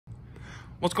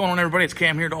What's going on, everybody? It's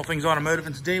Cam here at All Things Automotive,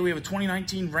 and today we have a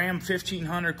 2019 Ram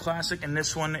 1500 Classic, and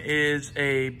this one is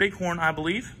a Bighorn, I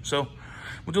believe. So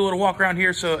we'll do a little walk around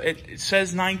here. So it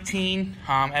says 19.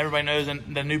 Everybody knows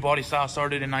the new body style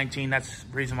started in 19. That's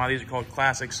the reason why these are called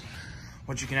Classics,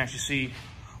 which you can actually see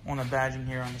on the badging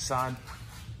here on the side.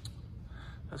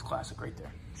 That's Classic right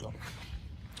there. So,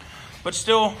 but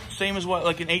still, same as what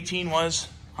like an 18 was.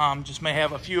 Just may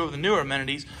have a few of the newer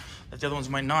amenities that the other ones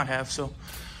might not have. So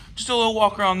just a little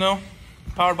walk around though.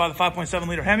 Powered by the 5.7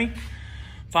 liter HEMI,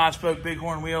 5-spoke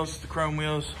Bighorn wheels, the chrome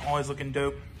wheels, always looking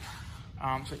dope.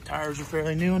 So tires are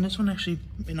fairly new on this one. Actually,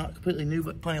 maybe not completely new,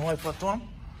 but plenty of life left on them.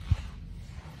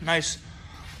 Nice.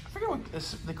 I forget what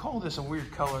this, they call this a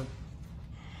weird color,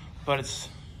 but it's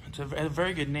a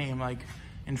very good name, like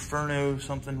Inferno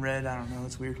something red. I don't know.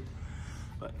 It's weird.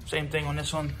 But same thing on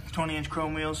this one. 20-inch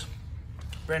chrome wheels.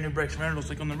 Brand new brakes and rentals,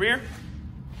 like on the rear.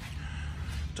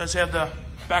 Does have the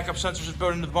backup sensors that's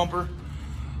built into the bumper.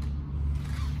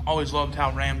 Always loved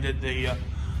how Ram did the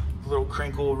little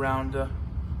crinkle around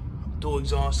dual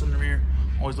exhaust in the rear.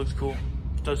 Always looks cool.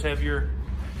 Does have your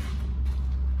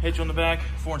hitch on the back,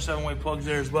 4 and 7-way plugs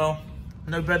there as well.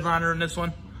 No bed liner in this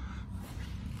one.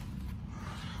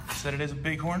 Said it is a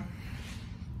Bighorn.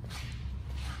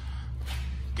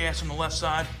 Gas on the left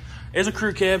side. It is a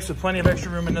crew cab, so plenty of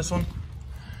extra room in this one.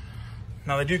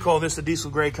 Now they do call this the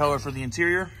diesel gray color for the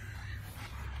interior.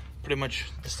 Pretty much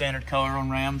the standard color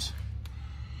on Rams.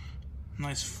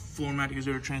 Nice floor mat goes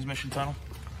over the transmission tunnel.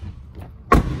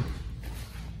 So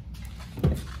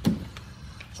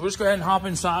we'll just go ahead and hop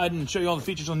inside and show you all the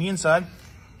features on the inside.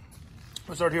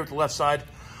 We'll start here with the left side.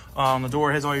 The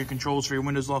door has all your controls for your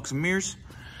windows, locks, and mirrors.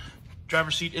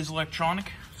 Driver's seat is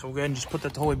electronic, so we'll go ahead and just put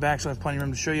that the whole way back so I have plenty of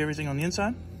room to show you everything on the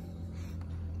inside.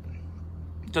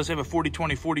 It does have a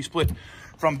 40-20-40 split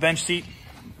from bench seat,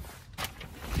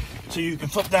 so you can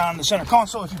flip down the center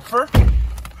console if you prefer.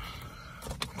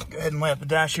 Go ahead and lay up the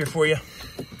dash here for you.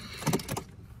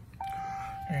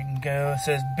 There you can go. It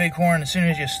says Bighorn as soon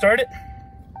as you start it.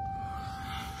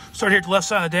 Start here at the left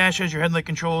side of the dash has your headlight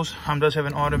controls. Does have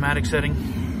an automatic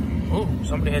setting. Oh,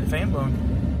 somebody had the fan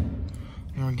blowing.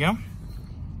 There we go.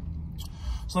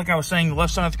 So like I was saying, the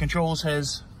left side of the controls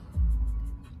has,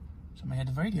 somebody had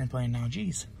the radio playing now,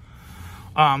 geez.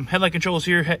 Headlight controls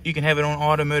here, you can have it on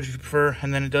auto mode if you prefer,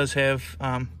 and then it does have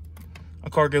a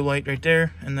cargo light right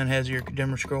there, and then has your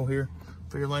dimmer scroll here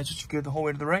for your lights, which you go the whole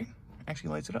way to the right,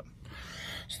 actually lights it up.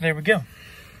 So there we go.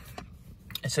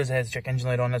 It says it has check engine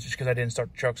light on, that's just because I didn't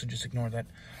start the truck, so just ignore that.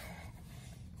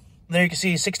 There you can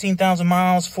see 16,000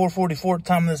 miles, 444 at the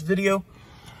time of this video.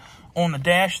 On the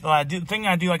dash, the thing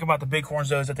I do like about the Bighorns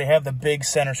though is that they have the big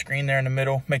center screen there in the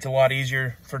middle. Makes it a lot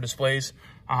easier for displays.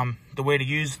 The way to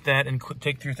use that and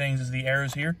take through things is the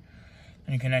arrows here,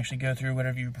 and you can actually go through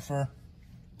whatever you prefer.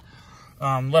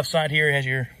 Left side here has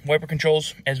your wiper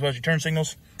controls as well as your turn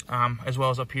signals, as well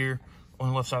as up here on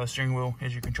the left side of the steering wheel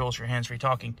is your controls for hands-free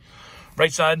talking.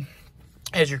 Right side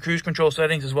has your cruise control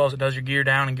settings, as well as it does your gear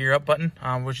down and gear up button,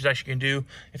 which is actually can do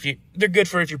they're good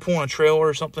for if you're pulling a trailer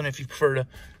or something, if you prefer to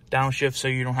downshift so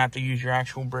you don't have to use your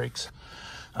actual brakes.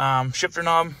 Shifter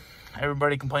knob,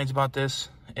 everybody complains about this,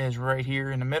 is right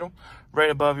here in the middle, right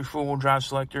above your four-wheel drive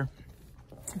selector.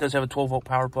 It does have a 12-volt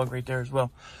power plug right there as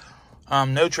well.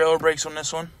 No trailer brakes on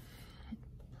this one.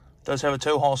 It does have a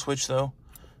tow haul switch though,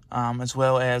 as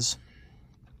well as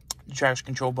the traction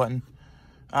control button.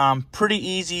 Pretty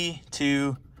easy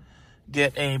to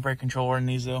get a brake controller in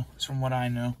these though, from what I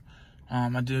know.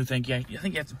 I do think, I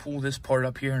think you have to pull this part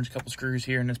up here and there's a couple screws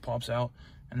here and this pops out,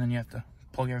 and then you have to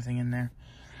plug everything in there.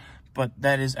 But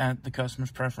that is at the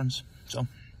customer's preference. So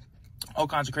all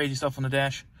kinds of crazy stuff on the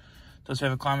dash. It does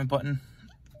have a climate button.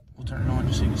 We'll turn it on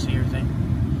just so you can see everything.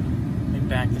 Let me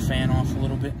back the fan off a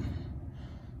little bit.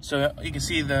 So you can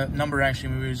see the number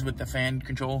actually moves with the fan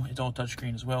control. It's all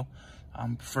touchscreen as well.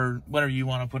 For whatever you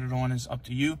want to put it on is up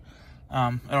to you.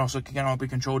 It also can all be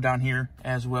controlled down here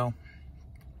as well.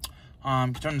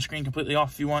 You can turn the screen completely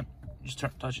off if you want. Just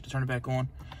touch it to turn it back on.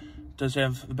 It does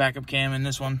have the backup cam in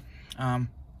this one.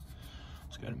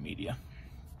 Let's go to media.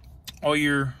 All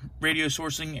your radio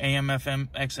sourcing, AM, FM,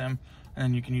 XM, and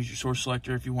then you can use your source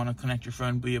selector if you want to connect your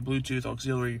phone via Bluetooth,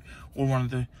 auxiliary, or one of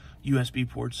the USB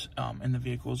ports in the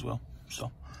vehicle as well.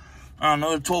 So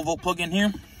another 12-volt plug in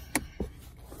here.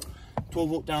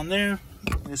 12-volt down there.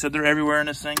 Like I said, they're everywhere in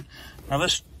this thing. Now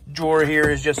this drawer here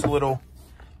is just a little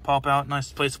pop out,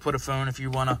 nice place to put a phone if you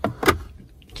want to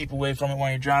keep away from it while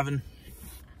you're driving.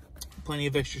 Plenty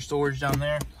of extra storage down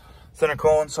there. Center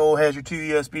console has your 2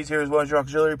 USBs here, as well as your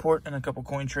auxiliary port, and a couple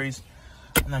coin trays,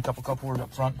 and then a couple cup holders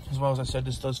up front. As well as I said,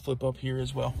 this does flip up here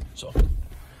as well. So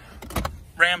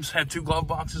Rams have 2 glove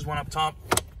boxes, one up top,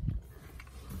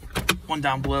 one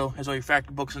down below. Has all your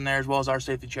factory books in there, as well as our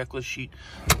safety checklist sheet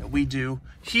that we do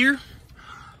here.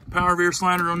 Power rear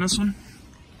slider on this one.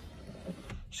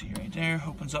 See right there,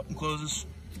 opens up and closes.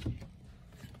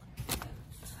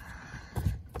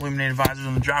 Illuminated visors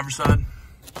on the driver's side.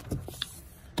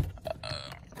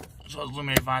 As well as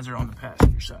illuminated visor on the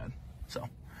passenger side. So,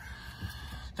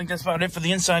 I think that's about it for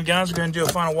the inside, guys. We're going to do a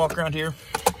final walk around here.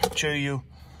 Show you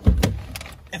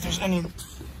if there's any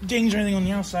dings or anything on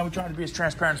the outside. We try to be as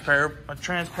transparent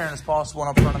as possible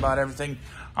and upfront about everything,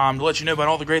 to let you know about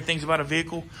all the great things about a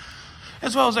vehicle,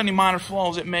 as well as any minor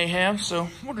flaws it may have. So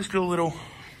we'll just do a little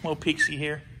peek-see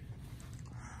here.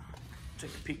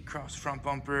 Take a peek across the front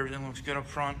bumper. Everything looks good up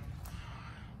front.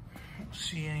 Don't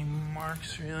see any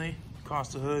marks really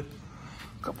across the hood.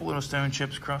 A couple little stone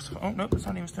chips across the, oh, nope, it's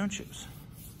not even stone chips.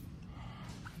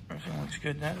 Everything looks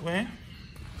good that way.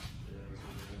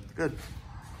 Good.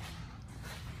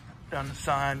 Down the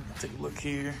side, take a look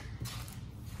here.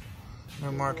 No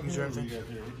markings or anything.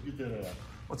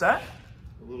 What's that?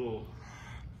 A little.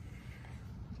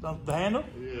 The handle?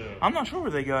 Yeah. I'm not sure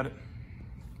where they got it.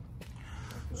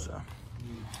 So.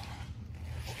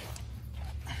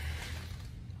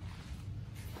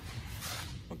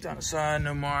 Look down the side,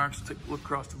 no marks. Take a look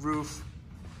across the roof.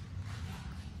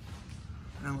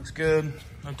 And it looks good.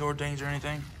 No door dings or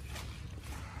anything.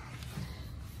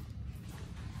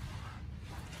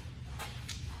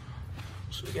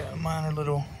 So we got a minor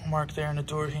little mark there in the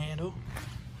door handle.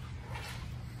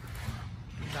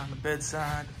 Down the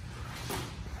bedside.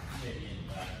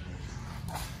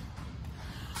 A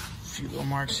few little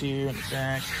marks here in the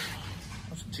back.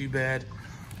 Nothing too bad.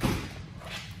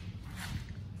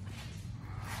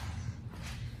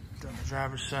 Down the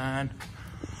driver's side.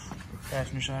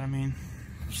 Passenger side, I mean.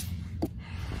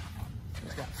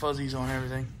 It's got fuzzies on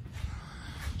everything.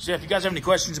 So yeah, if you guys have any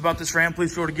questions about this Ram,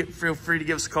 please feel free to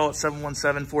give us a call at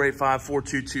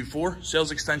 717-485-4224.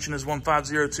 Sales extension is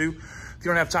 1502. If you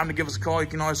don't have time to give us a call, you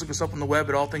can always look us up on the web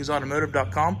at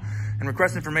allthingsautomotive.com and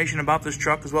request information about this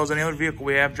truck as well as any other vehicle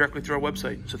we have directly through our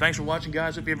website. So thanks for watching,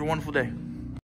 guys. Hope you have a wonderful day.